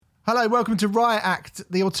Hello, welcome to Riot Act,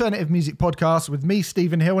 the alternative music podcast with me,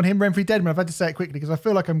 Stephen Hill, and him, Renfrey Deadman. I've had to say it quickly because I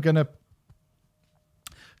feel like I'm going to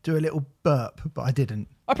do a little burp, but I didn't.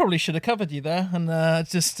 I probably should have covered you there and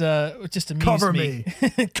just amused Cover me.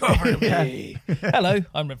 Cover me. Hello,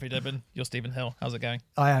 I'm Renfrey Deadman. You're Stephen Hill. How's it going?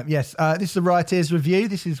 I am, yes. This is the Rioters Review.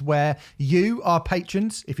 This is where you, our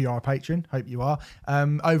patrons, if you are a patron, hope you are,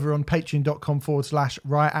 over on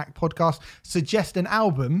patreon.com/Riot Act podcast, suggest an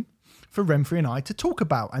album for Renfrey and I to talk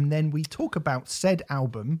about. And then we talk about said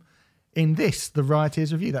album in this, the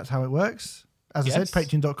Rioters Review. That's how it works. As I said,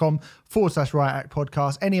 patreon.com/Riot Act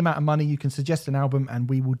podcast. Any amount of money, you can suggest an album and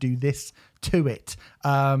we will do this to it.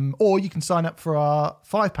 Or you can sign up for our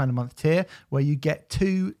 £5 a month tier where you get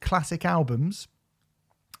 2 classic albums,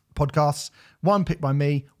 podcasts, one picked by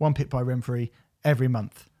me, one picked by Renfrey every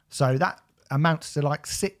month. So that amounts to like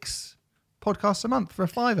 6 podcasts a month for a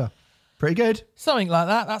 £5. Pretty good. Something like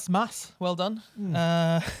that. That's maths. Well done.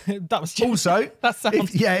 That was just, also. That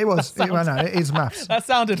sounds. It was. It is maths. That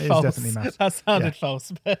sounded false. It's definitely maths. That sounded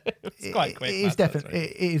false. But it's quite quick.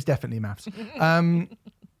 It is definitely maths. I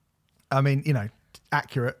mean,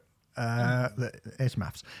 accurate. It's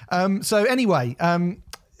maths. So anyway,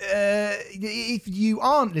 if you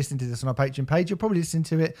aren't listening to this on our Patreon page, you'll probably listen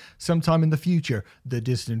to it sometime in the future, the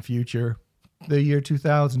distant future. The year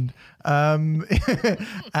 2000, and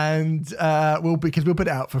because we'll put it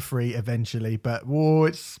out for free eventually, but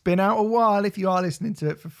it's been out a while. If you are listening to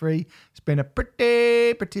it for free, it's been a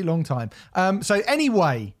pretty long time. So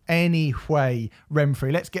anyway,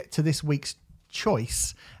 Renfrey, let's get to this week's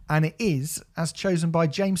choice, and it is as chosen by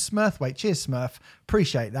James Smurthwaite. Cheers, Smurf,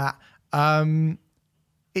 appreciate that.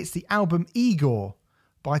 It's the album Igor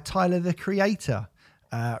by Tyler the Creator.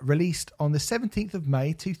 Released on the 17th of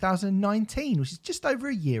May 2019, which is just over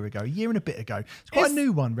a year and a bit ago. It's quite a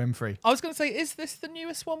new one, Renfrey. I was going to say, is this the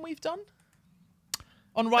newest one we've done?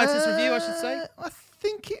 On Writer's Review, I should say? I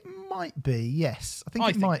think it might be, yes. I think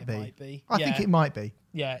it might be. I think it might be.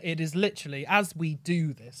 Yeah, it is literally, as we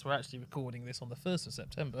do this, we're actually recording this on the 1st of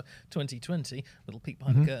September 2020, little peek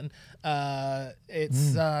behind the curtain.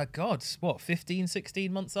 It's, 15,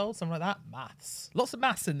 16 months old, something like that? Maths. Lots of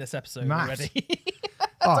maths in this episode already.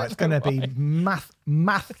 It's going to be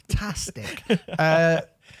math-tastic.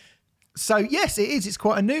 So, yes, it is. It's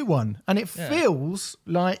quite a new one. And it feels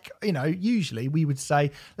like, usually we would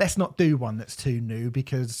say, let's not do one that's too new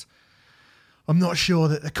because I'm not sure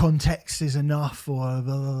that the context is enough or blah,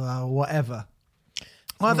 blah, blah, whatever.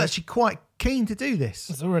 I'm actually quite keen to do this.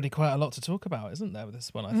 There's already quite a lot to talk about, isn't there, with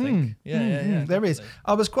this one, I think? Yeah. There is.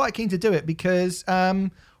 I was quite keen to do it because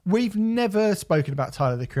we've never spoken about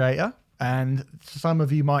Tyler, the Creator. And some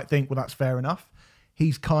of you might think, well, that's fair enough.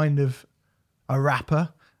 He's kind of a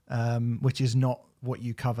rapper, which is not what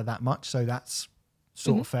you cover that much. So that's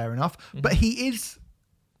sort of fair enough. But he is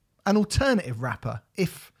an alternative rapper,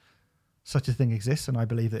 if such a thing exists, and I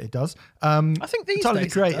believe that it does. I think these Tyler,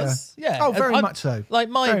 days the Creator, it does. Yeah. Oh, very much so. Like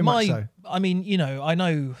much so. I mean, I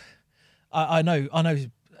know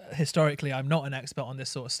historically I'm not an expert on this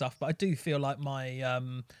sort of stuff, but I do feel like my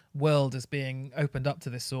world is being opened up to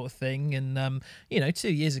this sort of thing. And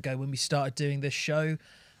 2 years ago when we started doing this show,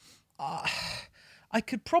 I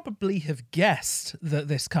could probably have guessed that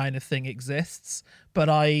this kind of thing exists, but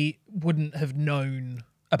I wouldn't have known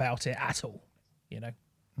about it at all.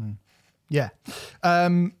 Yeah.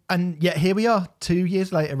 And yet here we are 2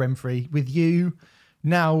 years later, Renfrey, with you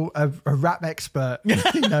now a rap expert.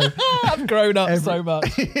 I've grown up so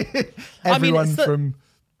much. Everyone from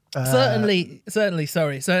certainly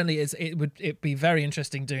it'd be very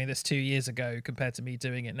interesting doing this 2 years ago compared to me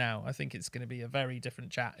doing it now. I think it's going to be a very different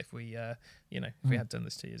chat if we if we had done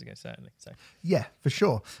this 2 years ago, certainly. So yeah, for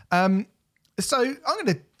sure. So I'm going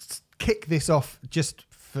to kick this off just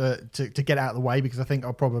to get out of the way because I think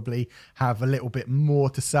I'll probably have a little bit more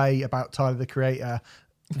to say about Tyler the Creator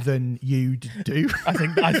than you do. I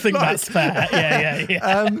think that's fair. Yeah.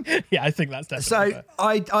 I think that's definitely fair.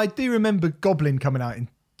 I do remember Goblin coming out in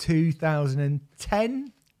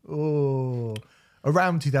 2010 or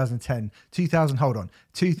around 2010.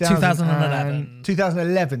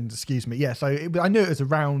 2011, excuse me. Yeah, so I knew it was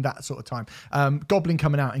around that sort of time. Goblin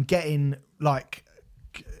coming out and getting like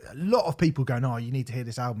a lot of people going, oh, you need to hear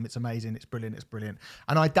this album. It's amazing. It's brilliant.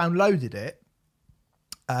 And I downloaded it.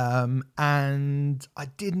 And I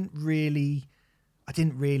didn't really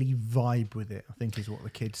vibe with it, I think is what the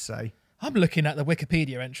kids say. I'm looking at the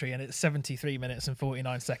Wikipedia entry and it's 73 minutes and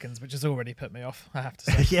 49 seconds, which has already put me off, I have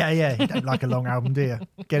to say. Yeah. You don't like a long album, do you?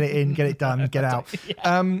 Get it in, get it done, get out.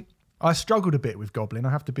 Yeah. I struggled a bit with Goblin,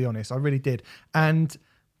 I have to be honest. I really did. And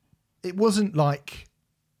it wasn't like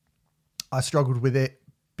I struggled with it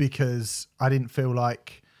because I didn't feel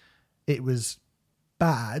like it was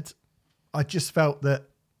bad. I just felt that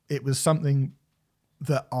it was something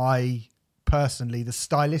that I personally, the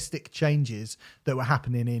stylistic changes that were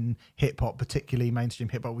happening in hip hop, particularly mainstream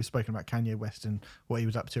hip hop. We've spoken about Kanye West and what he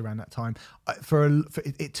was up to around that time.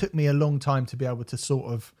 It took me a long time to be able to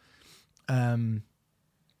sort of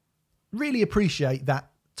really appreciate that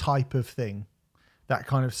type of thing, that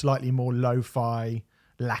kind of slightly more lo-fi,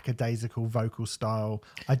 lackadaisical vocal style.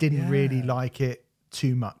 I didn't really like it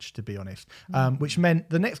too much, to be honest, which meant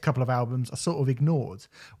the next couple of albums I sort of ignored.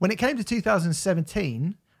 When it came to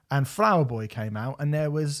 2017 and Flower Boy came out, and there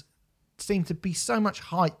seemed to be so much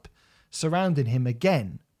hype surrounding him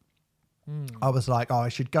again, I was like, I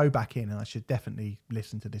should go back in and I should definitely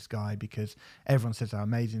listen to this guy, because everyone says how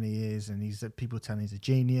amazing he is, and people tell me he's a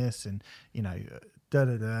genius, and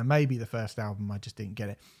maybe the first album I just didn't get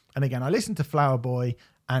it. And again, I listened to Flower Boy,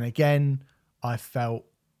 and again I felt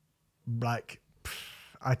like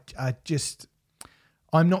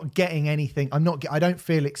I'm not getting anything. I'm not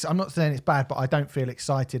saying it's bad, but I don't feel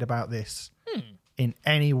excited about this in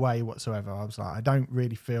any way whatsoever. I was like, I don't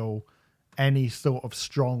really feel any sort of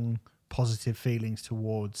strong positive feelings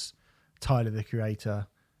towards Tyler, the Creator,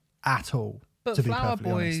 at all. But to be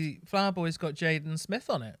perfectly honest. Flower Boy's got Jaden Smith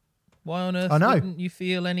on it. Why on earth didn't you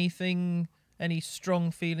feel any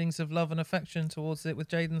strong feelings of love and affection towards it with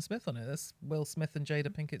Jaden Smith on it? That's Will Smith and Jada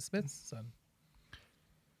Pinkett Smith's son.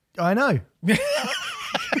 I know.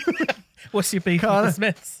 What's your beef with the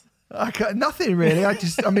Smiths? Nothing really.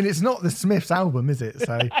 It's not the Smiths album, is it?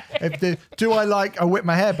 So, do I like I whip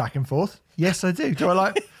my hair back and forth? Yes, I do. Do I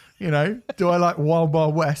like, do I like Wild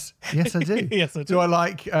Wild West? Yes, I do. Yes, I do. Do I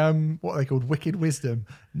like what are they called? Wicked Wisdom?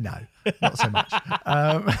 No, not so much.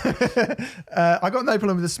 I got no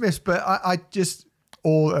problem with the Smiths, but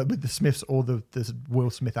or with the Smiths or the Will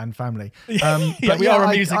Smith and family. But we are a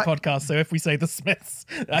music podcast, so if we say the Smiths,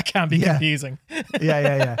 that can be confusing.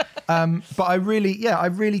 Yeah. But I really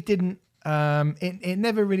didn't. It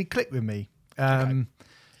never really clicked with me.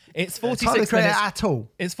 It's 46 minutes at all.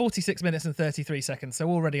 It's 46 minutes and 33 seconds. So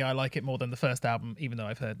already I like it more than the first album, even though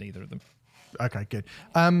I've heard neither of them. Okay, good.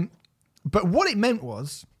 But what it meant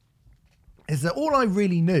is that all I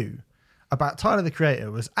really knew about Tyler, the Creator,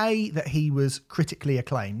 was A, that he was critically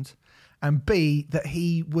acclaimed, and B, that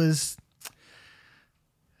he was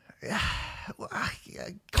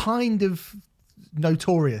kind of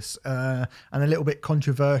notorious and a little bit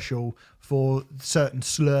controversial for certain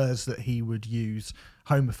slurs that he would use,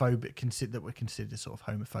 that were considered sort of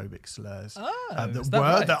homophobic slurs,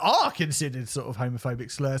 that are considered sort of homophobic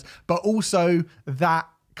slurs, but also that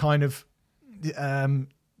kind of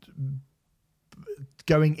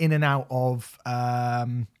going in and out of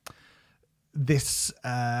this,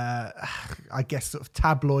 I guess, sort of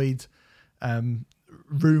tabloid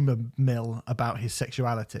rumor mill about his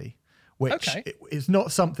sexuality, which is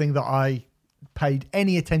not something that I paid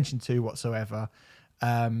any attention to whatsoever,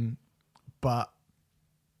 but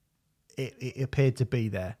it appeared to be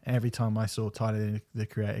there every time I saw Tyler, the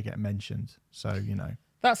Creator, get mentioned. So,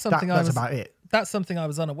 that's something that's about it. That's something I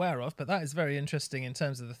was unaware of, but that is very interesting in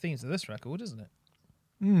terms of the themes of this record, isn't it?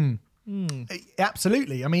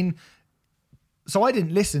 Absolutely. I mean, so I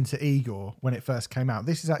didn't listen to Igor when it first came out.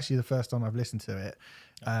 This is actually the first time I've listened to it,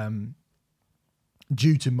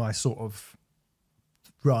 due to my sort of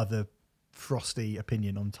rather frosty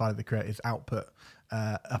opinion on Tyler, the Creator's output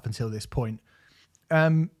up until this point.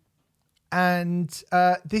 And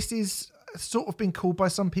this is sort of been called by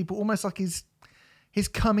some people almost like his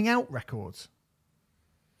coming out record.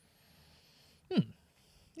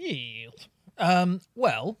 Yeah.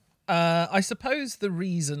 I suppose the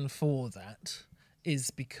reason for that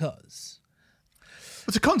is because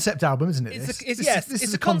it's a concept album, isn't it?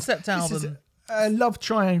 It's a concept album. This is a love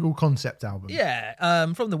triangle concept album.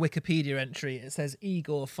 Yeah. From the Wikipedia entry, it says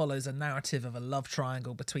Igor follows a narrative of a love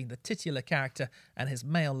triangle between the titular character and his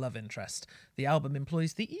male love interest. The album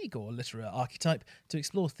employs the Igor literary archetype to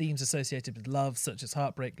explore themes associated with love, such as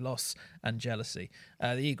heartbreak, loss, and jealousy.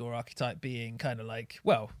 The Igor archetype being kind of like,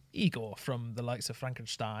 Igor from the likes of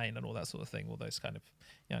Frankenstein and all that sort of thing, all those kind of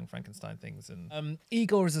young Frankenstein things. And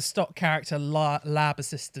Igor is a stock character lab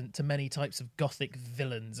assistant to many types of gothic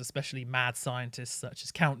villains, especially mad scientists such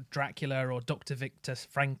as Count Dracula or Dr. Victor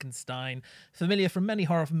Frankenstein, familiar from many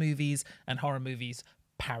horror movies and horror movies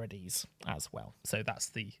parodies as well. So that's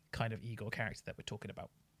the kind of Igor character that we're talking about.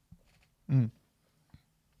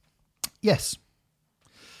 Yes.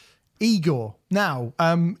 Igor. Now,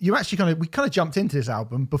 we kind of jumped into this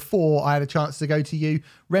album before I had a chance to go to you.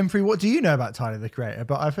 Renfrew, what do you know about Tyler, the Creator?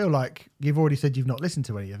 But I feel like you've already said you've not listened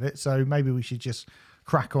to any of it, so maybe we should just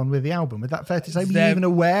crack on with the album. Is that fair to say? Were you even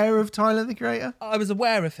aware of Tyler, the Creator? I was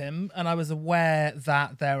aware of him, and I was aware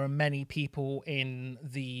that there are many people in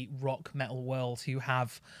the rock metal world who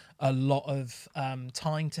have a lot of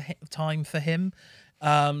time for him.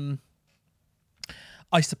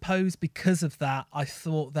 I suppose because of that, I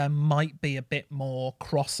thought there might be a bit more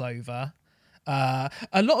crossover. A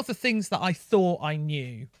lot of the things that I thought I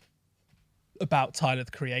knew about Tyler,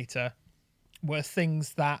 the Creator, were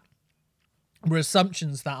things that were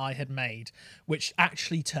assumptions that I had made, which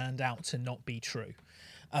actually turned out to not be true.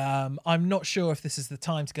 I'm not sure if this is the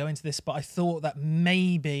time to go into this, but I thought that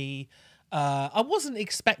maybe I wasn't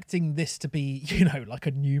expecting this to be, like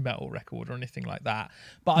a new metal record or anything like that.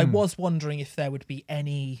 But I was wondering if there would be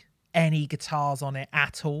any guitars on it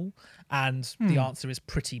at all. And the answer is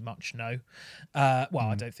pretty much no. I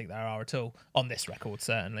don't think there are at all on this record,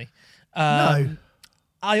 certainly. No.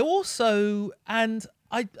 I also, and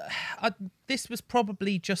I this was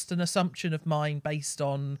probably just an assumption of mine based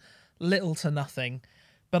on little to nothing,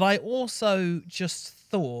 but I also just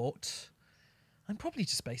thought, I'm probably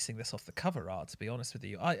just basing this off the cover art, to be honest with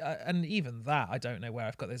you. I and even that, I don't know where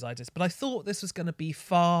I've got those ideas, but I thought this was going to be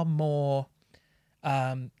far more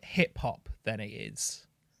hip hop than it is,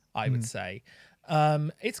 I would say.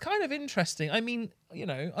 It's kind of interesting. I mean,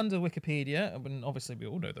 under Wikipedia, and obviously we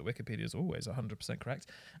all know that Wikipedia is always 100% correct,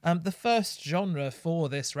 the first genre for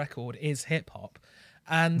this record is hip hop.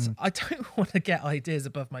 And I don't want to get ideas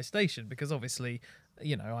above my station because obviously,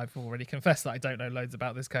 I've already confessed that I don't know loads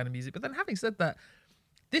about this kind of music. But then having said that,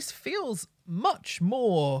 this feels much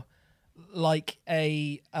more like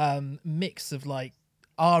a mix of like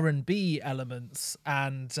R&B elements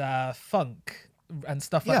and funk and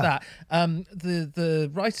stuff like that. The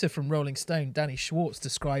writer from Rolling Stone, Danny Schwartz,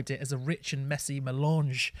 described it as a rich and messy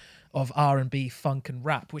melange of R&B, funk and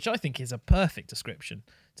rap, which I think is a perfect description,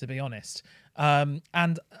 to be honest. And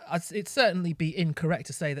it'd certainly be incorrect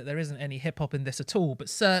to say that there isn't any hip-hop in this at all, but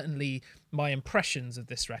certainly my impressions of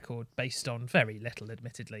this record, based on very little,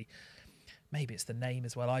 admittedly, maybe it's the name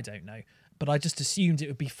as well, I don't know, but I just assumed it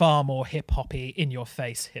would be far more hip-hoppy,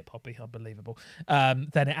 in-your-face, hip-hoppy, unbelievable, than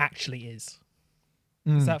it actually is.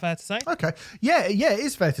 Is that fair to say? Okay. Yeah, it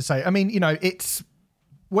is fair to say. I mean, it's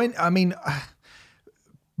when, I'm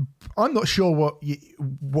not sure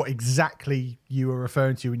what exactly you were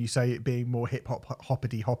referring to when you say it being more hip hop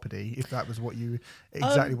hoppity, if that was what you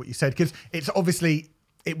said, because it's obviously,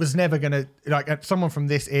 it was never going to, like, someone from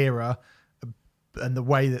this era and the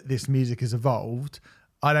way that this music has evolved,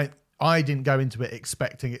 I didn't go into it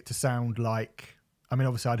expecting it to sound like,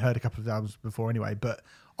 obviously I'd heard a couple of albums before anyway, but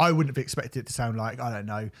I wouldn't have expected it to sound like, I don't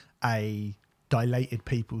know, a Dilated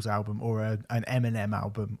People's album or an Eminem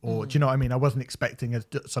album, or do you know what I mean? I wasn't expecting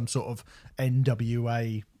some sort of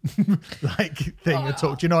NWA like thing at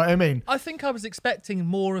all. Do you know what I mean? I think I was expecting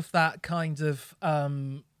more of that kind of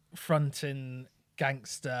frontin'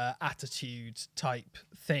 gangster attitude type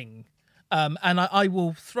thing. And I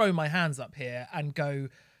will throw my hands up here and go,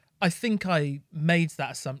 I think I made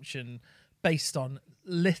that assumption based on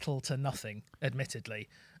little to nothing, admittedly.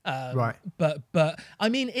 Right. But I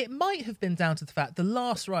mean, it might have been down to the fact the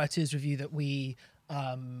last Rioters review that we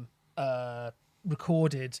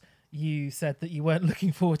recorded, you said that you weren't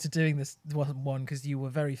looking forward to doing this one because you were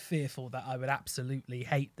very fearful that I would absolutely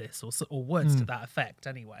hate this, or words to that effect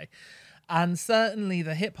anyway. And certainly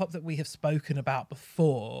the hip hop that we have spoken about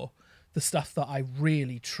before, the stuff that I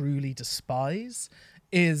really truly despise,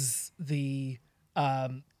 is the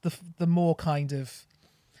more kind of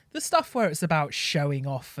the stuff where it's about showing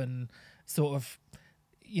off and sort of,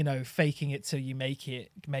 faking it till you make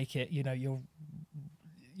it,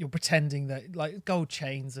 you're pretending that, like, gold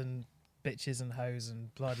chains and bitches and hoes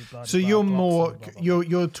and blah blah blah. So you're more,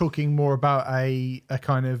 you're talking more about a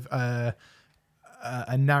kind of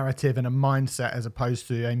a narrative and a mindset as opposed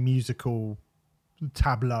to a musical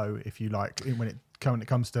tableau, if you like, when it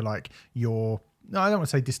comes to like your, no, I don't want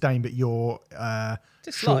to say disdain, but your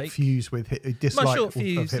short fuse with dislike. My short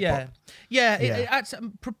fuse, of hip-hop.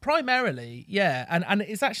 It primarily, yeah, and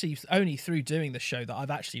it's actually only through doing the show that I've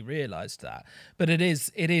actually realised that. But it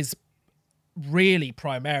is really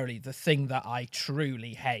primarily the thing that I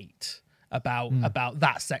truly hate about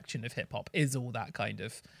that section of hip hop is all that kind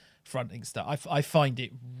of fronting stuff. I find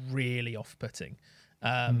it really off-putting.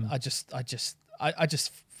 I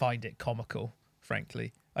just find it comical,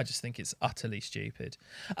 frankly. I just think it's utterly stupid.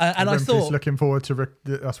 And I thought, looking forward to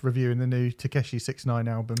us reviewing the new Tekashi 6ix9ine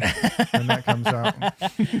album when that comes out.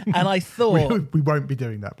 And I thought we won't be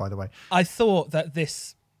doing that, by the way. I thought that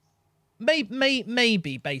this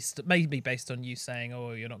maybe based on you saying,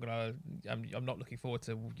 "Oh, you're not gonna," I'm not looking forward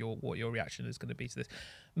to what your reaction is going to be to this.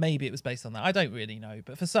 Maybe it was based on that. I don't really know,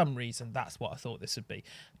 but for some reason, that's what I thought this would be.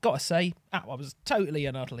 Got to say, I was totally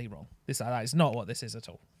and utterly wrong. That is not what this is at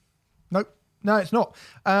all. Nope. No, it's not.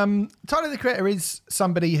 Tyler, the Creator, is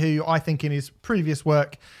somebody who I think in his previous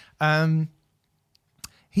work,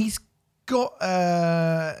 he's got.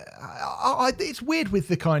 It's weird with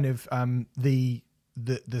the kind of the.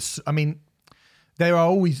 I mean, there are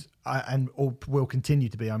always and will continue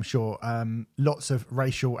to be, I'm sure, lots of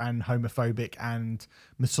racial and homophobic and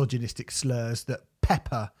misogynistic slurs that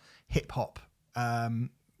pepper hip hop,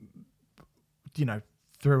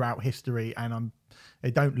 throughout history, and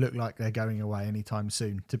they don't look like they're going away anytime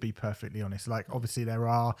soon, to be perfectly honest. Like, obviously there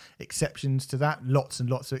are exceptions to that, lots and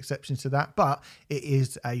lots of exceptions to that, but it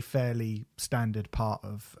is a fairly standard part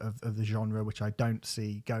of the genre, which I don't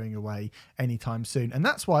see going away anytime soon. And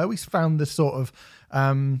that's why I always found the sort of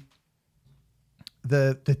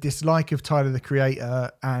the dislike of Tyler, the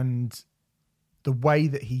Creator, and the way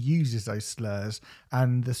that he uses those slurs,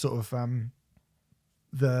 and the sort of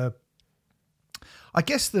I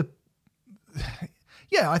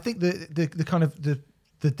think the kind of the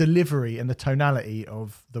delivery and the tonality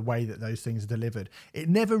of the way that those things are delivered, it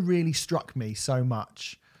never really struck me so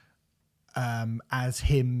much as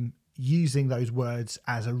him using those words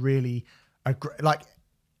as a really like.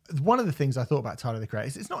 One of the things I thought about Tyler, the Creator,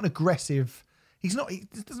 is it's not an aggressive. He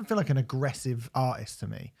doesn't feel like an aggressive artist to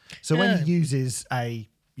me. So when he uses a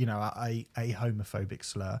homophobic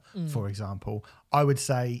slur, for example, I would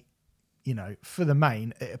say, for the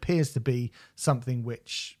main, it appears to be something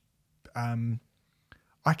which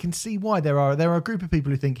I can see why there are a group of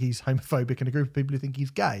people who think he's homophobic and a group of people who think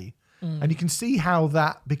he's gay. And you can see how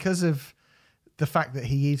that, because of the fact that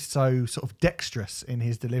he is so sort of dexterous in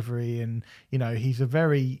his delivery, and, he's a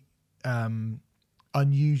very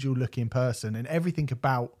unusual looking person, and everything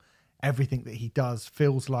about everything that he does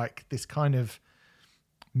feels like this kind of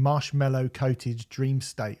marshmallow coated dream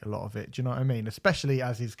state, a lot of it. Do you know what I mean? Especially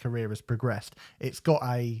as his career has progressed, it's got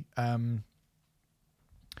a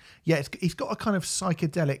it's got a kind of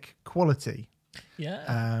psychedelic quality.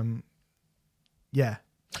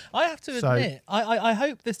 I have to admit, I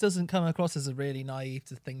hope this doesn't come across as a really naive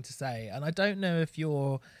thing to say, and I don't know if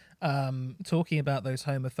you're talking about those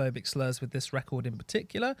homophobic slurs with this record in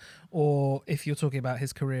particular, or if you're talking about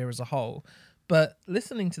his career as a whole. But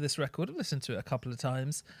listening to this record, I've listened to it a couple of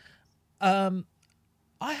times. I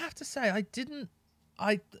have to say,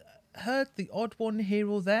 I heard the odd one here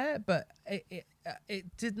or there, but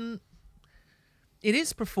it didn't. It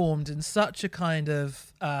is performed in such a kind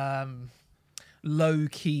of low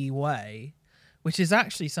key way, which is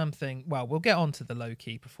actually something. Well, we'll get on to the low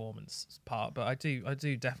key performance part, but I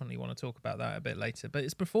do definitely want to talk about that a bit later. But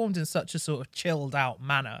it's performed in such a sort of chilled out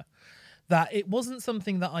manner that it wasn't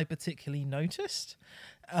something that I particularly noticed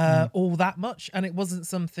all that much, and it wasn't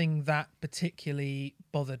something that particularly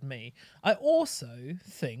bothered me. I also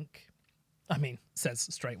think, says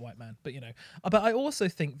straight white man, but but I also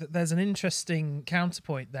think that there's an interesting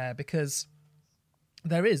counterpoint there, because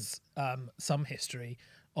there is some history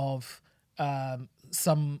of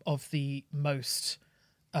some of the most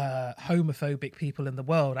homophobic people in the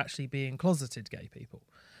world actually being closeted gay people,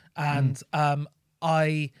 and I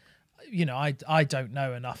don't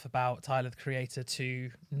know enough about Tyler, the Creator, to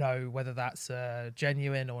know whether that's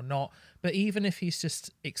genuine or not. But even if he's just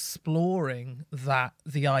exploring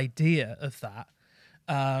the idea of that,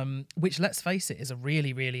 which, let's face it, is a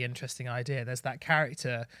really, really interesting idea. There's that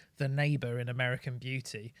character, the neighbor in American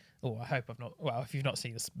Beauty. Oh, I hope I've not. Well, if you've not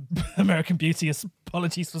seen American Beauty,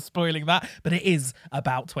 apologies for spoiling that. But it is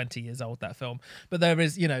about 20 years old, that film. But there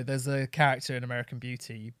is, there's a character in American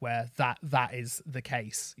Beauty where that is the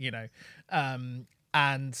case, and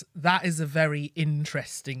that is a very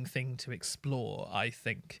interesting thing to explore, I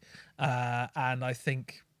think. And I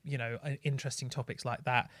think, interesting topics like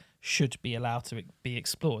that should be allowed to be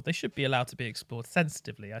explored. They should be allowed to be explored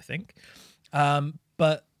sensitively, I think.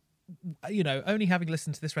 But only having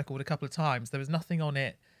listened to this record a couple of times, there was nothing on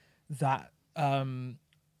it that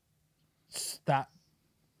that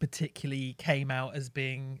particularly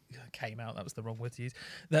that was the wrong word to use,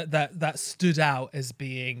 that stood out as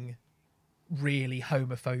being really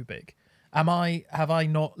homophobic. Have I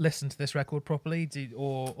not listened to this record properly?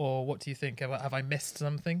 Or what do you think? Have I missed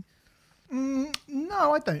something?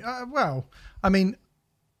 No, I don't.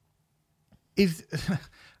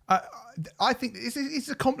 I think it's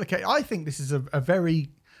a complicated. I think this is a very.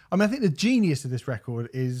 I think the genius of this record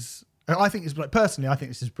is. I think it's personally. I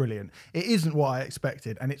think this is brilliant. It isn't what I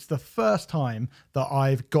expected, and it's the first time that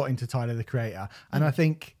I've got into Tyler, the Creator, and I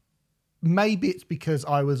think maybe it's because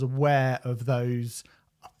I was aware of those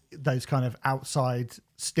kind of outside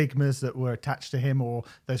stigmas that were attached to him, or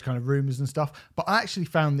those kind of rumors and stuff. But I actually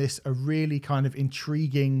found this a really kind of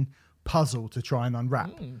intriguing puzzle to try and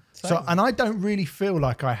unwrap. So, and I don't really feel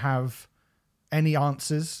like I have any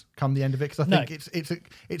answers come the end of it, because I think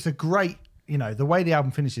it's a great, the way the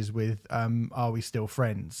album finishes with "Are We Still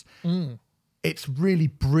Friends?" It's really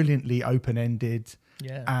brilliantly open-ended.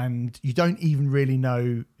 Yeah. And you don't even really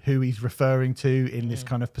know who he's referring to in this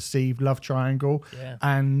kind of perceived love triangle. Yeah.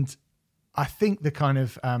 And I think the kind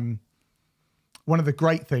of one of the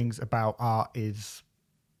great things about art is,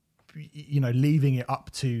 leaving it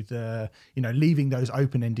up to leaving those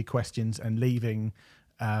open-ended questions and leaving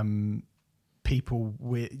people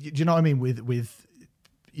with, do you know what I mean? With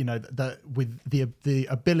the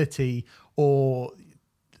ability, or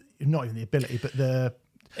not even the ability, but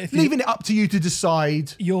leaving it up to you to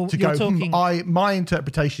decide. My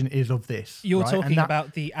interpretation is of this. You're talking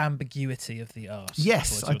about the ambiguity of the art.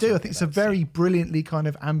 Yes, I do. I think it's a very brilliantly kind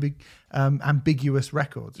of ambiguous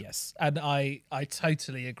record. Yes, and I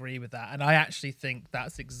totally agree with that. And I actually think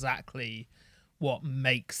that's exactly what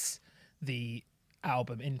makes the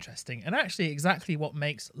album interesting, and actually exactly what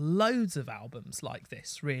makes loads of albums like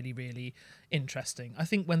this really, really interesting. I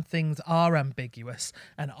think when things are ambiguous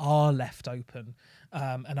and are left open,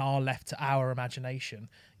 and are left to our imagination,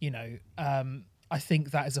 I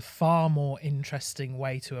think that is a far more interesting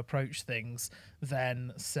way to approach things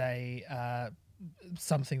than, say,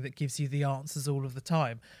 something that gives you the answers all of the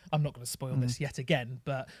time. I'm not going to spoil this yet again,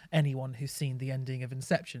 but anyone who's seen the ending of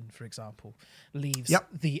Inception, for example, leaves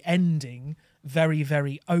the ending very,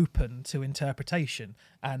 very open to interpretation.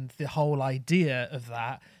 And the whole idea of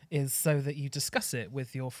that is so that you discuss it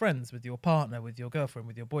with your friends, with your partner, with your girlfriend,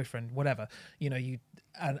 with your boyfriend, whatever. You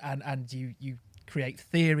create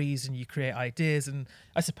theories and you create ideas. And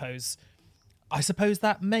I suppose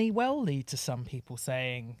that may well lead to some people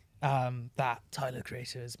saying that Tyler,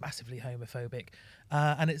 Creator, is massively homophobic,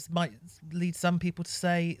 and it might lead some people to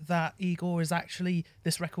say that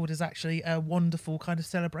this record is actually a wonderful kind of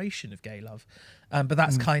celebration of gay love, but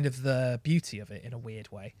that's kind of the beauty of it in a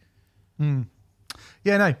weird way.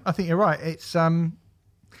 Yeah, no, I think you're right.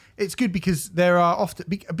 It's good because there are often,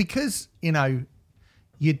 because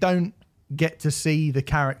you don't get to see the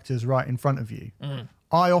characters right in front of you.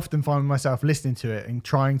 I often find myself listening to it and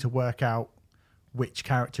trying to work out which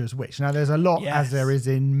character is which. Now, there's a lot, as there is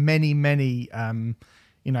in many, many,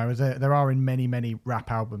 there are in many, many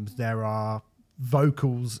rap albums. There are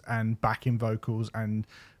vocals and backing vocals and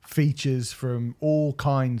features from all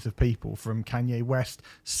kinds of people, from Kanye West,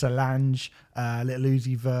 Solange, Little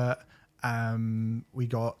Uzi Vert. We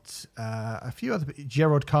got a few other,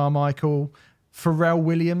 Gerard Carmichael, Pharrell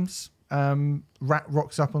Williams.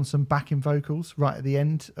 Rocks up on some backing vocals right at the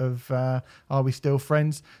end of Are We Still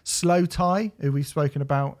Friends? Slow Tie, who we've spoken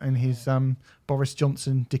about in his Boris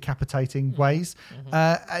Johnson decapitating ways.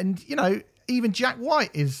 And, even Jack White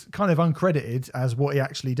is kind of uncredited as what he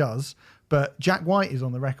actually does, but Jack White is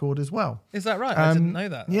on the record as well. Is that right? I didn't know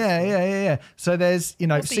that. Yeah. So there's,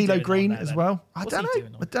 CeeLo Green as well. I don't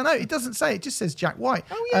know. It doesn't say. It just says Jack White.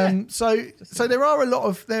 Oh, yeah. So there are a lot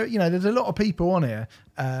of there's a lot of people on here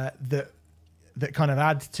that kind of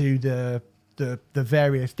add to the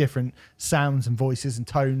various different sounds and voices and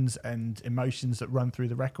tones and emotions that run through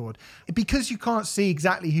the record. Because you can't see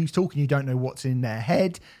exactly who's talking, you don't know what's in their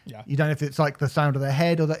head. Yeah. You don't know if it's like the sound of their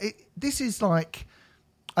head or this is like,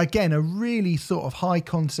 again, a really sort of high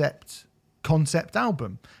concept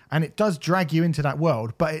album, and it does drag you into that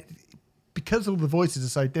world, but because all the voices are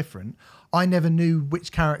so different, I never knew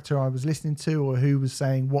which character I was listening to or who was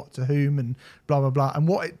saying what to whom and blah, blah, blah. And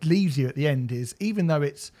what it leaves you at the end is, even though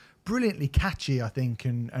it's brilliantly catchy, I think,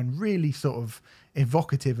 and really sort of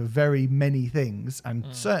evocative of very many things, and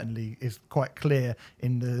certainly is quite clear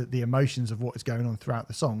in the emotions of what is going on throughout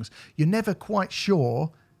the songs, you're never quite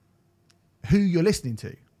sure who you're listening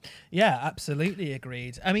to. Yeah, absolutely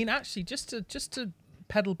agreed. I mean, actually, just to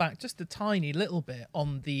pedal back just a tiny little bit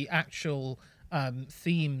on the actual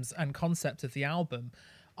themes and concept of the album,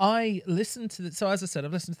 I listened to so as I said,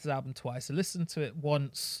 I've listened to the album twice. I listened to it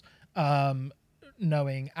once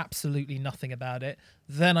knowing absolutely nothing about it,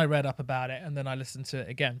 then I read up about it, and then I listened to it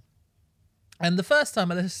again. And the first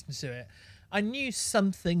time I listened to it, I knew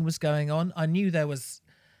something was going on.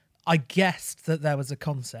 I guessed that there was a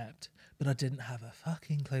concept, but I didn't have a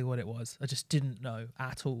fucking clue what it was. I just didn't know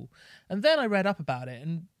at all. And then I read up about it,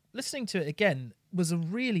 and listening to it again was a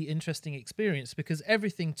really interesting experience because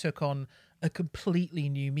everything took on a completely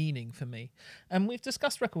new meaning for me. And we've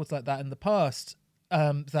discussed records like that in the past,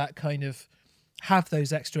 that kind of have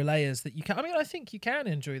those extra layers that you can. I mean, I think you can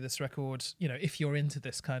enjoy this record, if you're into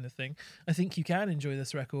this kind of thing. I think you can enjoy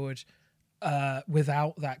this record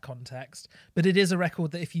without that context. But it is a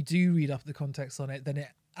record that if you do read up the context on it, then it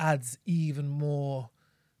adds even more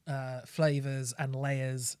flavors and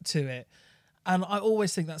layers to it. And I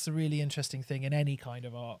always think that's a really interesting thing in any kind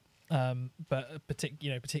of art. But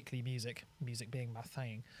particularly music being my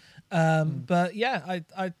thing. But yeah,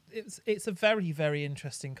 it's a very, very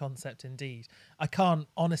interesting concept indeed. I can't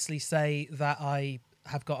honestly say that I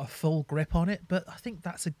have got a full grip on it, but I think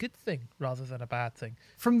that's a good thing rather than a bad thing.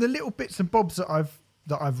 From the little bits and bobs that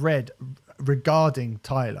I've read regarding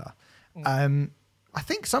Tyler, I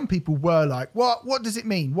think some people were like, "What does it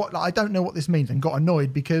mean? I don't know what this means," and got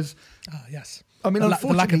annoyed because. Yes. I mean, the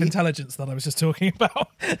unfortunately, lack of intelligence that I was just talking about.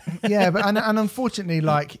 Yeah, but and unfortunately,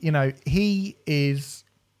 he is.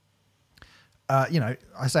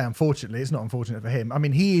 I say unfortunately, it's not unfortunate for him. I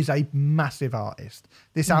mean, he is a massive artist.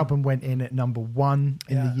 This album went in at number 1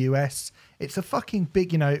 in the US. It's a fucking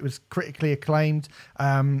big, it was critically acclaimed.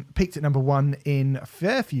 Peaked at number 1 in a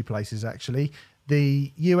fair few places, actually.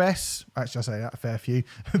 The US, actually I say that a fair few,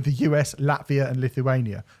 the US, Latvia and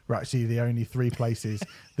Lithuania were actually the only 3 places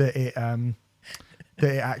that it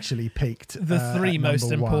actually peaked. The 3 most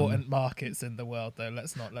 1. important markets in the world, though.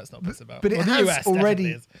 Let's not piss about. But it has the US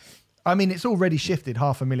already. Is. I mean, it's already shifted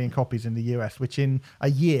 500,000 copies in the US, which in a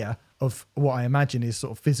year of what I imagine is sort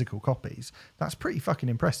of physical copies, that's pretty fucking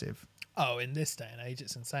impressive. Oh, in this day and age,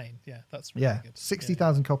 it's insane. Yeah, that's really good.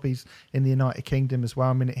 60,000 copies in the United Kingdom as well.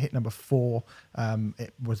 I mean, it hit number 4.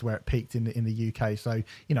 It was where it peaked in the UK. So,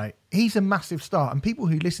 he's a massive star. And people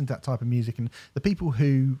who listen to that type of music and the people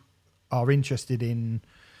who are interested in,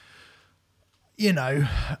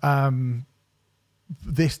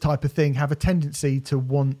 this type of thing have a tendency to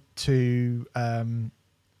want to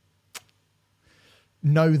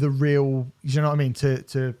know the real, you know what I mean?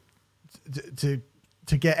 To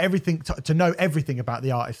get everything, to know everything about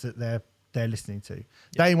the artist that they're listening to. Yeah.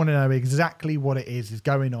 They want to know exactly what it is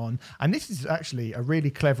going on. And this is actually a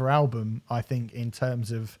really clever album, I think, in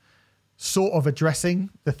terms of sort of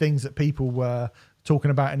addressing the things that people were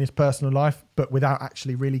talking about in his personal life, but without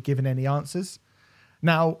actually really giving any answers.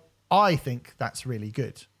 Now, I think that's really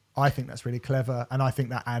good. I think that's really clever. And I think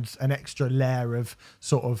that adds an extra layer of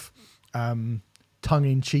sort of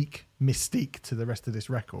tongue-in-cheek mystique to the rest of this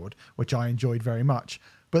record, which I enjoyed very much.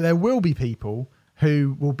 But there will be people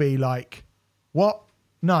who will be like, what?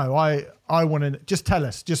 No, I want to just tell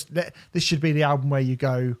us, this should be the album where you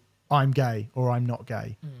go, I'm gay or I'm not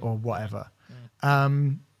gay or whatever.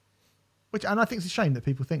 And I think it's a shame that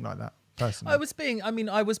people think like that. Personally.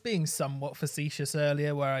 I was being somewhat facetious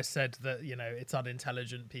earlier where I said that, it's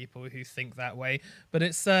unintelligent people who think that way, but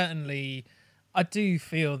it's certainly, I do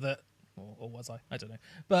feel that, or was I don't know,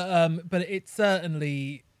 but it's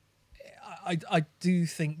certainly, I do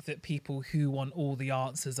think that people who want all the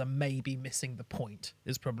answers are maybe missing the point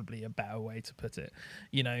is probably a better way to put it.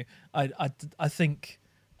 I think,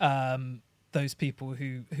 those people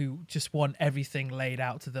who just want everything laid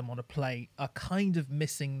out to them on a plate are kind of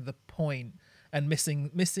missing the point and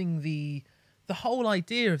missing the whole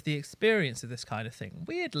idea of the experience of this kind of thing.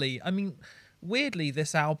 Weirdly,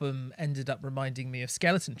 this album ended up reminding me of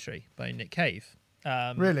Skeleton Tree by Nick Cave.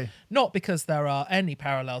 Really? Not because there are any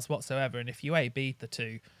parallels whatsoever, and if you A-B the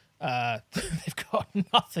two, they've got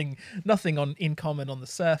nothing in common on the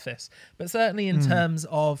surface, but certainly in terms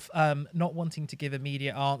of not wanting to give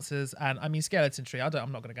immediate answers. And I mean, Skeleton Tree,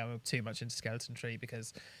 I'm not going to go too much into Skeleton Tree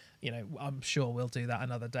because I'm sure we'll do that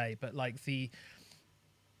another day, but like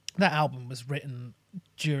that album was written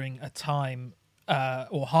during a time,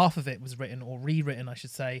 or half of it was written or rewritten, I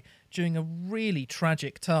should say, during a really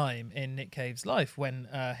tragic time in Nick Cave's life when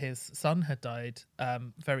his son had died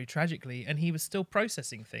very tragically, and he was still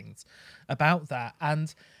processing things about that.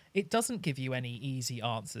 And it doesn't give you any easy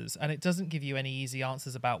answers, and it doesn't give you any easy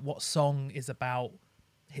answers about what song is about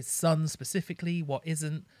his son specifically, what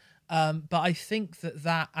isn't. But I think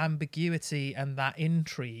that ambiguity and that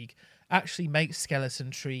intrigue actually makes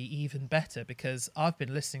Skeleton Tree even better, because I've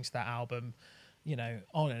been listening to that album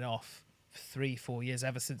on and off 3-4 years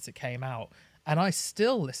ever since it came out, and I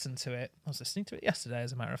still listen to it. I was listening to it yesterday,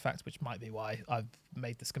 as a matter of fact, which might be why I've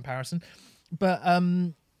made this comparison. But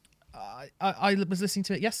I was listening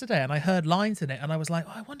to it yesterday, and I heard lines in it, and I was like,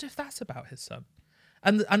 I wonder if that's about his son.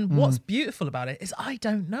 And what's beautiful about it is I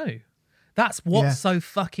don't know. That's what's so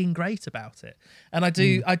fucking great about it. And I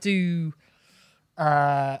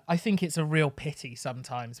think it's a real pity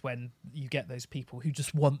sometimes when you get those people who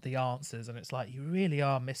just want the answers, and it's like you really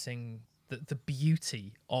are missing the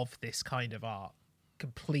beauty of this kind of art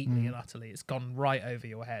completely and utterly. It's gone right over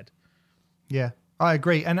your head. Yeah, I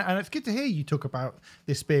agree. And it's good to hear you talk about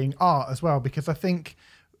this being art as well, because I think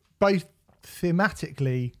both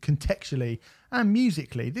thematically, contextually, and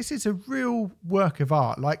musically, this is a real work of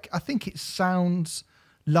art. Like, I think it sounds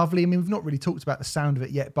lovely. I mean, we've not really talked about the sound of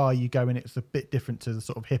it yet, bar you going, it's a bit different to the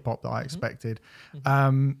sort of hip hop that I expected.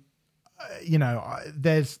 You know,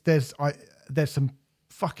 there's some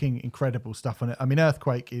fucking incredible stuff on it. I mean,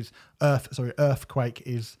 Earthquake is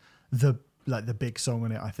the big song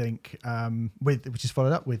on it, I think, which is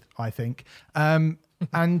followed up with I Think.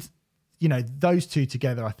 And you know, those two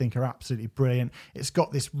together, I think, are absolutely brilliant. It's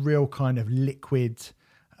got this real kind of liquid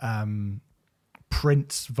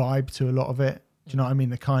Prince vibe to a lot of it. Do you know what I mean?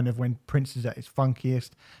 The kind of when Prince is at his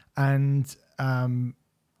funkiest, and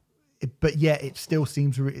but yet it still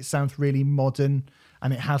sounds really modern,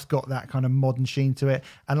 and it has got that kind of modern sheen to it.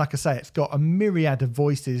 And like I say, it's got a myriad of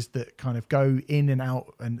voices that kind of go in and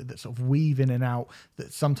out and that sort of weave in and out,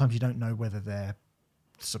 that sometimes you don't know whether they're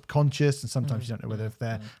subconscious, and sometimes you don't know whether if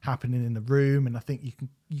they're happening in the room. And I think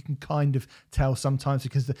you can kind of tell sometimes,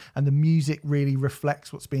 because the music really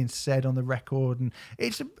reflects what's being said on the record, and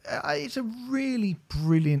it's a really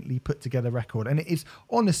brilliantly put together record. And it is,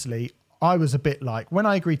 honestly, I was a bit like, when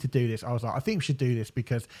I agreed to do this, I was like, I think we should do this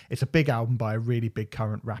because it's a big album by a really big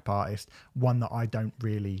current rap artist, one that I don't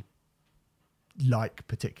really like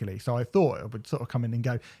particularly. So I thought it would sort of come in and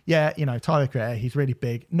go, yeah, you know, Tyler the Creator, he's really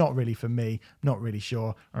big, not really for me, not really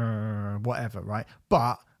sure, whatever, right?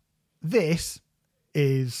 But this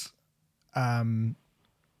is really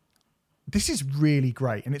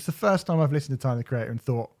great, and it's the first time I've listened to Tyler the Creator and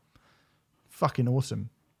thought, fucking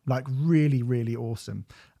awesome, like really, really awesome.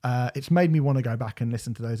 It's made me want to go back and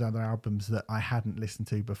listen to those other albums that I hadn't listened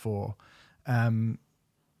to before. But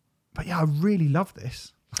yeah, I really love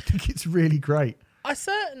this. I think it's really great. I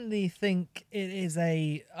certainly think it's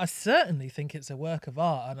a work of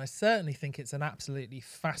art, and I certainly think it's an absolutely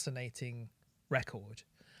fascinating record.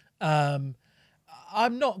 I'm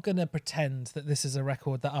not going to pretend that this is a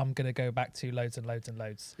record that I'm going to go back to loads and loads and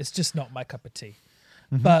loads. It's just not my cup of tea.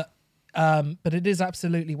 Mm-hmm. But it is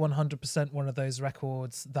absolutely 100% one of those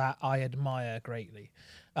records that I admire greatly.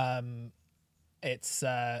 It's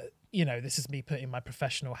you know, this is me putting my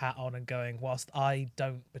professional hat on and going, whilst I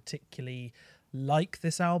don't particularly like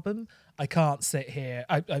this album, I can't sit here.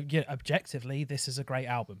 Objectively, this is a great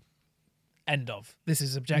album. End of. This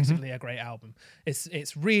is objectively a great album.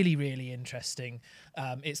 It's really, really interesting.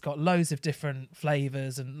 It's got loads of different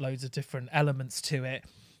flavors and loads of different elements to it.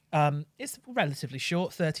 It's relatively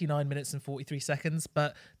short, 39 minutes and 43 seconds,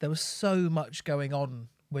 but there was so much going on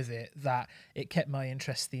with it that it kept my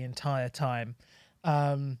interest the entire time.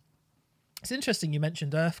 It's interesting you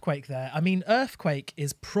mentioned Earthquake there. I mean, Earthquake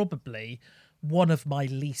is probably one of my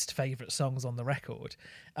least favourite songs on the record.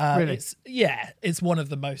 Really? It's one of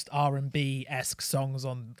the most R&B-esque songs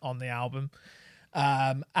on the album.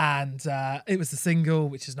 And it was the single,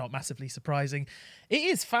 which is not massively surprising. It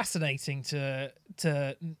is fascinating to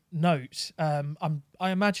note. I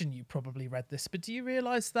imagine you probably read this, but do you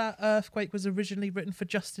realise that Earthquake was originally written for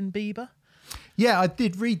Justin Bieber? Yeah, I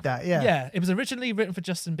did read that, yeah. Yeah, it was originally written for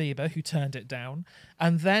Justin Bieber, who turned it down.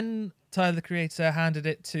 And then Tyler, the Creator, handed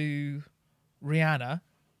it to Rihanna,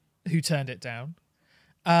 who turned it down.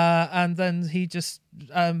 And then he just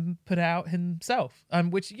put it out himself,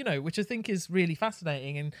 which I think is really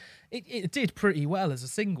fascinating. And it did pretty well as a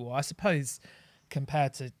single, I suppose,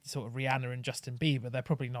 compared to sort of Rihanna and Justin Bieber. They're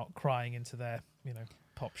probably not crying into their,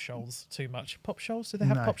 pop shoals too much. Pop shoals? Do they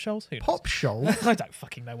have pop shoals? Who knows? Pop shoals? I don't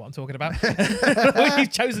fucking know what I'm talking about.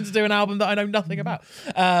 We've chosen to do an album that I know nothing about.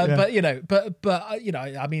 Yeah. But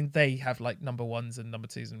I mean, they have like number ones and number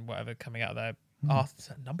twos and whatever coming out of their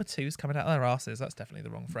arse. Number twos coming out of their asses. That's definitely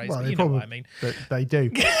the wrong phrase. Well, but you know what I mean. But they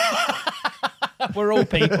do. We're all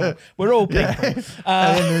people. We're all people. Yeah.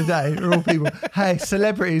 At the end of the day, we're all people. Hey,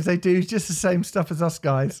 celebrities, they do just the same stuff as us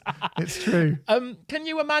guys. It's true. Can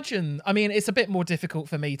you imagine? I mean, it's a bit more difficult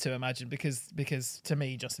for me to imagine because to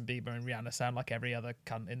me, Justin Bieber and Rihanna sound like every other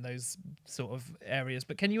cunt in those sort of areas.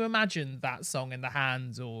 But can you imagine that song in the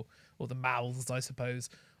hands or the mouths, I suppose,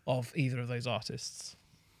 of either of those artists?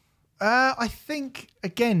 I think,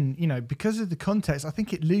 again, because of the context, I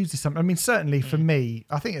think it loses something. I mean, certainly for me,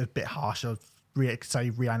 I think it's a bit harsh of say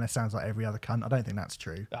Rihanna sounds like every other cunt. I don't think that's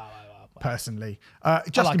true, personally.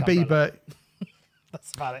 Justin Bieber...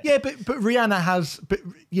 That's about it. Yeah, but Rihanna has... But,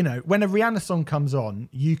 when a Rihanna song comes on,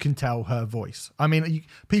 you can tell her voice. I mean,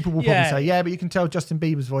 people will probably say, yeah, but you can tell Justin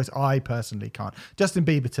Bieber's voice. I personally can't. Justin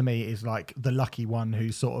Bieber, to me, is like the lucky one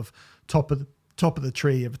who's sort of top of the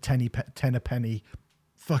tree of a tenner penny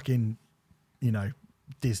fucking,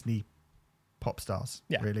 Disney pop stars.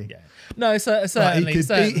 Yeah, really. Yeah. No, certainly.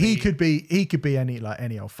 He could be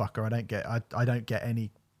any old fucker. I don't get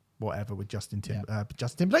any whatever with Justin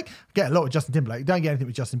Timberlake. I get a lot with Justin Timberlake. Don't get anything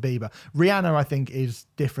with Justin Bieber. Rihanna, I think, is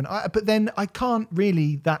different. But then I can't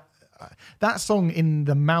really that song In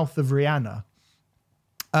the Mouth of Rihanna.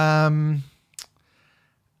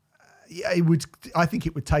 Yeah, it would. I think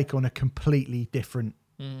it would take on a completely different.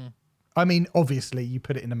 I mean, obviously, you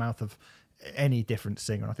put it in the mouth of any different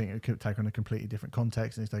singer, I think it could take on a completely different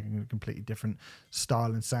context, and it's taking a completely different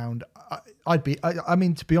style and sound. I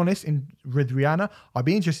mean, to be honest, with Rihanna, I'd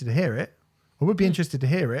be interested to hear it. I would be interested to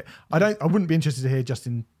hear it. I wouldn't be interested to hear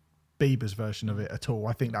Justin Bieber's version of it at all.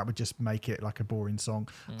 I think that would just make it like a boring song.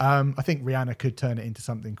 I think Rihanna could turn it into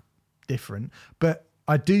something different, but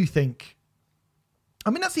I do think. I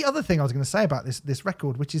mean, that's the other thing I was going to say about this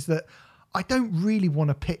record, which is that I don't really want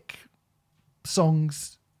to pick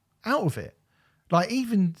songs out of it. Like,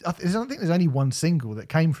 even I don't think there's only one single that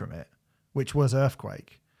came from it, which was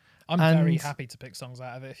Earthquake. I'm very happy to pick songs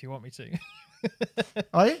out of it if you want me to.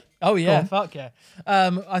 Are you? Oh yeah, fuck yeah.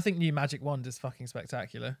 I think New Magic Wand is fucking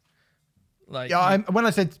spectacular. Like, yeah, when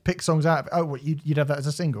I said pick songs out of it, what, you'd have that as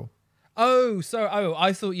a single?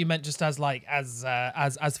 I thought you meant just as like as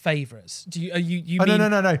favorites. Do you mean...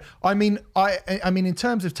 No. I mean in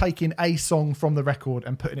terms of taking a song from the record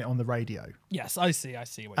and putting it on the radio. Yes, I see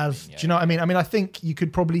what you mean. Yeah, do you know what I mean? I mean, I think you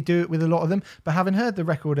could probably do it with a lot of them, but having heard the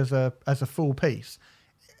record as a full piece,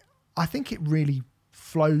 I think it really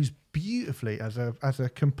flows beautifully as a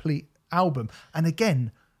complete album. And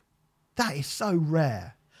again, that is so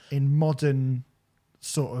rare in modern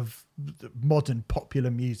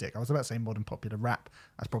popular music. I was about to say modern popular rap.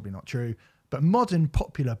 That's probably not true. But modern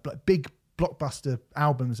popular, big blockbuster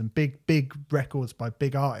albums and big records by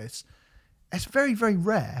big artists, it's very, very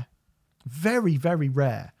rare. Very, very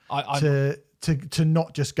rare to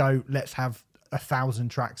not just go, let's have 1,000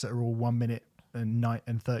 tracks that are all 1 minute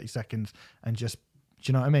and 30 seconds and just,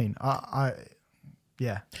 do you know what I mean?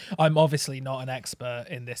 Yeah. I'm obviously not an expert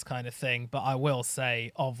in this kind of thing, but I will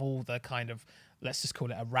say, of all the kind of, let's just call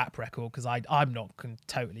it a rap record, because I'm not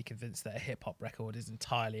totally convinced that a hip hop record is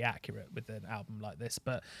entirely accurate with an album like this.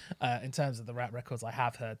 But in terms of the rap records I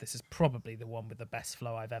have heard, this is probably the one with the best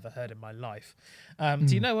flow I've ever heard in my life. Do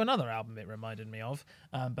you know another album it reminded me of?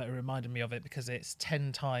 But it reminded me of it because it's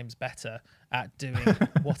 10 times better at doing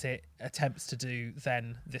what it attempts to do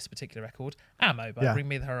than this particular record. Ammo by Bring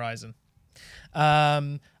Me the Horizon.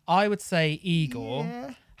 I would say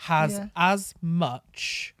Igor has as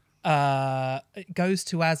much... it goes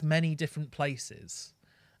to as many different places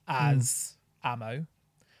as Ammo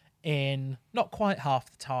in not quite half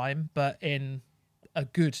the time, but in a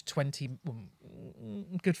good 15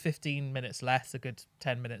 minutes less, a good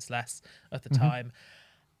 10 minutes less of the time.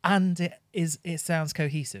 And it sounds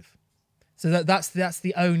cohesive. So that's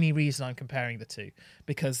the only reason I'm comparing the two,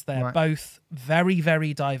 because they're both very,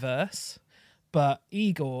 very diverse, but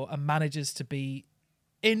Igor manages to be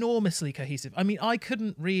enormously cohesive. I mean, I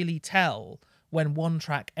couldn't really tell when one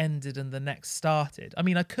track ended and the next started. I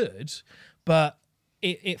mean, I could, but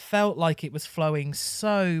it felt like it was flowing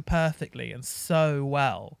so perfectly and so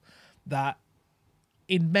well that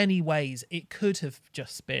in many ways it could have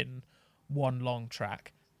just been one long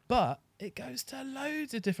track, but it goes to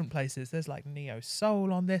loads of different places. There's like neo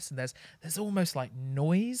soul on this, and there's almost like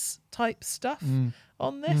noise type stuff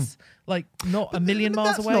on this, like not a million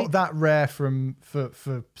miles away. That's not that rare for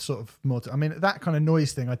sort of modern. I mean, that kind of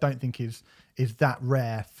noise thing, I don't think is that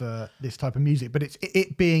rare for this type of music. But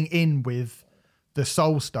it being in with the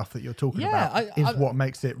soul stuff that you're talking about is what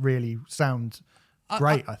makes it really sound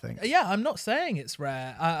great, I think. Yeah, I'm not saying it's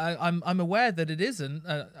rare. I'm aware that it isn't,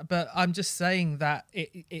 but I'm just saying that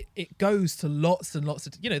it goes to lots and lots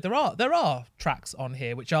of, there are tracks on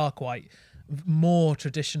here which are quite more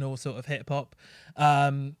traditional sort of hip hop,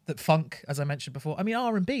 that funk, as I mentioned before. I mean,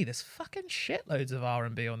 R&B, there's fucking shitloads of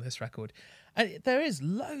R&B on this record, and there is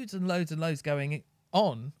loads and loads and loads going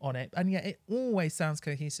on it, and yet it always sounds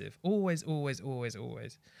cohesive, always.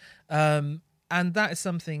 And that is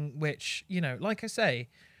something which, like I say,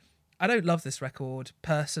 I don't love this record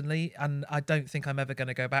personally, and I don't think I'm ever going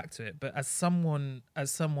to go back to it. But as someone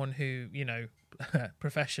who,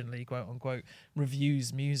 professionally, quote unquote,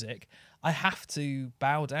 reviews music, I have to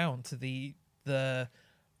bow down to the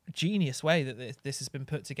genius way that this has been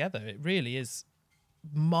put together. It really is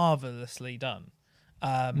marvelously done.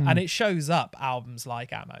 And it shows up albums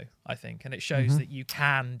like Ammo, I think, and it shows that you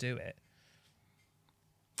can do it.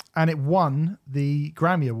 And it won the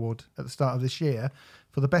Grammy Award at the start of this year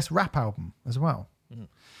for the best rap album as well,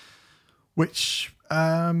 which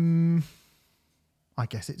I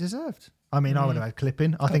guess it deserved. I mean, I would have had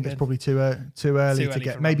Clipping. I think it's probably too early to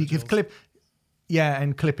get. Maybe because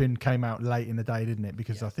and Clipping came out late in the day, didn't it?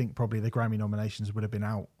 Because I think probably the Grammy nominations would have been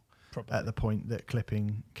out at the point that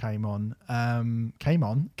Clipping came out.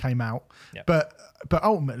 Yep. But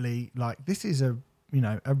ultimately, like, this is a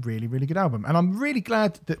really, really good album, and I'm really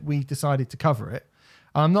glad that we decided to cover it.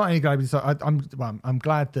 I'm not only glad we decided, I'm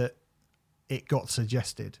glad that it got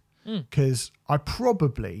suggested, because I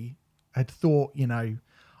probably had thought,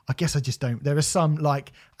 I guess I just don't. There are some,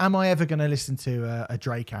 like, am I ever going to listen to a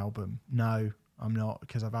Drake album? No, I'm not,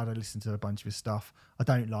 because I've had to listen to a bunch of his stuff. I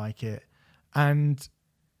don't like it. And,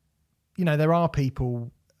 there are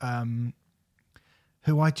people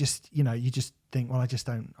who I just, you just think, well, I just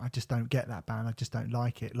don't get that band. I just don't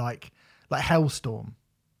like it. Like Hellstorm,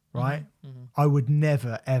 right? Mm-hmm. I would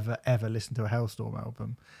never, ever, ever listen to a Hellstorm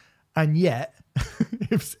album. And yet,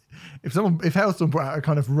 if Hellstorm brought out a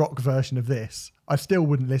kind of rock version of this, I still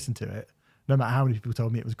wouldn't listen to it, no matter how many people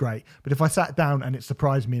told me it was great. But if I sat down and it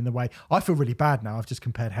surprised me in the way, I feel really bad now. I've just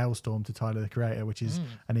compared Hellstorm to Tyler the Creator, which is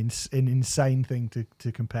an insane thing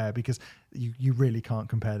to compare, because you really can't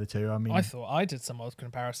compare the two. I mean, I thought I did some old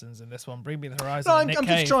comparisons in this one. Bring Me the Horizon. No, and Nick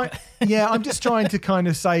Cave. I'm just trying to kind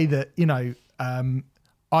of say that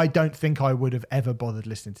I don't think I would have ever bothered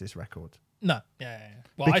listening to this record. No, yeah.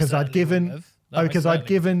 Well, because I'd given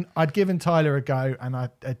Tyler a go, and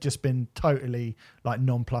I'd just been totally like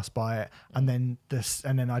nonplussed by it. And then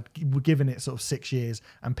I'd given it sort of 6 years,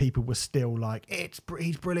 and people were still like,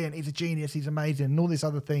 he's brilliant, he's a genius, he's amazing, and all these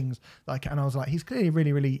other things. And I was like, he's clearly a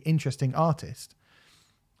really, really interesting artist.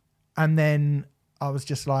 And then I was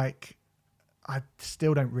just like, I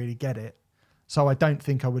still don't really get it. So I don't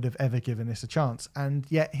think I would have ever given this a chance. And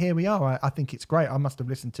yet here we are. I think it's great. I must have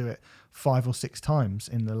listened to it 5 or 6 times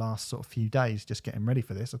in the last sort of few days, just getting ready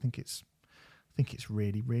for this. I think it's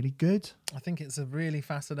really, really good. I think it's a really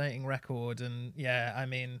fascinating record. And yeah, I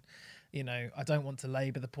mean, I don't want to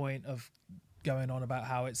labour the point of going on about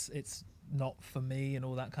how it's not for me and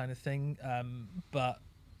all that kind of thing. But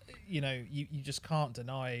you just can't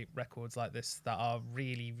deny records like this that are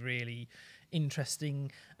really, really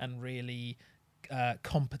interesting and really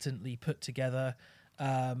competently put together,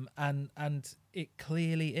 and it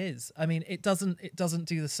clearly is. I mean, it doesn't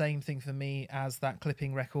do the same thing for me as that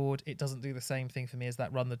Clipping record. It doesn't do the same thing for me as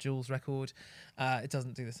that Run the Jewels record. It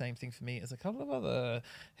doesn't do the same thing for me as a couple of other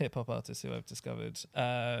hip hop artists who I've discovered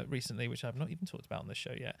recently, which I've not even talked about on this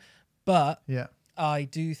show yet. But yeah, I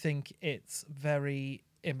do think it's very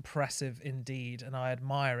impressive indeed, and I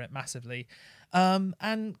admire it massively. And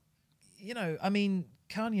I mean,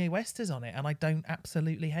 Kanye West is on it, and I don't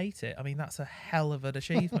absolutely hate it. I mean, that's a hell of an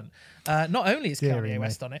achievement. Not only is Kanye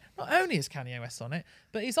West on it,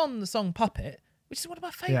 but he's on the song Puppet, which is one of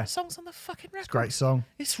my favourite songs on the fucking record. It's a great song.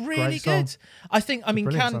 It's really good. I mean,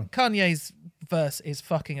 Kanye's verse is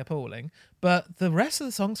fucking appalling, but the rest of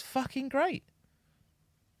the song's fucking great.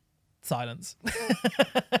 Silence.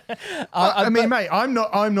 I mean, mate, I'm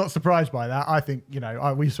not surprised by that. I think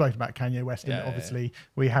we've spoken about Kanye West, and obviously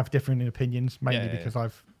we have differing opinions, mainly because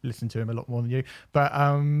I've listened to him a lot more than you. But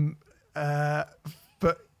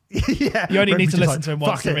yeah, you only need to listen to him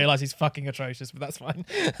once to realise he's fucking atrocious, but that's fine.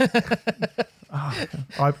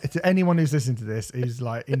 To anyone who's listening to this is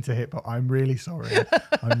like into hip hop, I'm really sorry.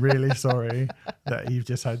 I'm really sorry that you've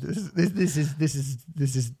just had this is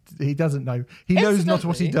he doesn't know. He knows not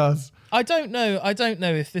what he does. I don't know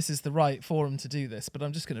if this is the right forum to do this, but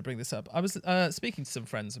I'm just going to bring this up. I was speaking to some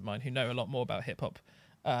friends of mine who know a lot more about hip hop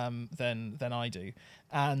than I do,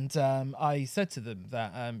 and I said to them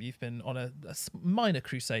that you've been on a minor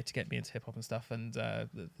crusade to get me into hip hop and stuff, and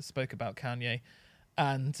spoke about Kanye,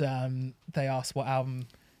 and they asked what album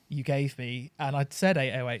you gave me, and I'd said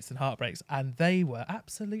 808s and Heartbreaks, and they were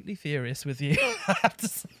absolutely furious with you. I have to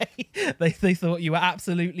say, they thought you were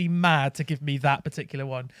absolutely mad to give me that particular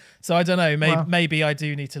one. So I don't know, maybe I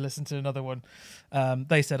do need to listen to another one.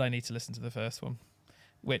 They said I need to listen to the first one,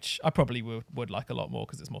 which I probably would like a lot more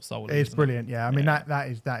because it's more soul. It's brilliant, yeah. I mean, that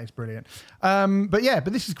is brilliant.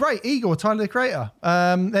 But this is great. Igor, Tyler the Creator.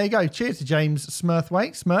 There you go. Cheers to James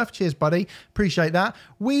Smurthwaite. Smurf, cheers, buddy. Appreciate that.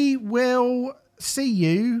 We will see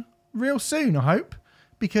you real soon, I hope,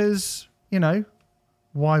 because,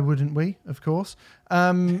 why wouldn't we, of course?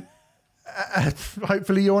 Hopefully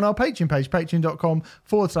you're on our Patreon page,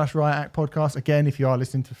 patreon.com/Riot Act Podcast. Again, if you are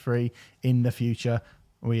listening to free in the future,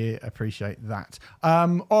 we appreciate that.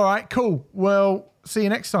 All right, cool. Well, see you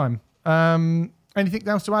next time. Anything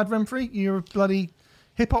else to add, Remfrey? You're a bloody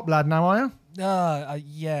hip-hop lad now, are you?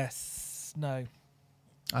 Yes. No.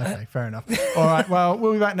 Okay, fair enough. All right, well,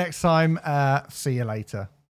 we'll be back next time. See you later.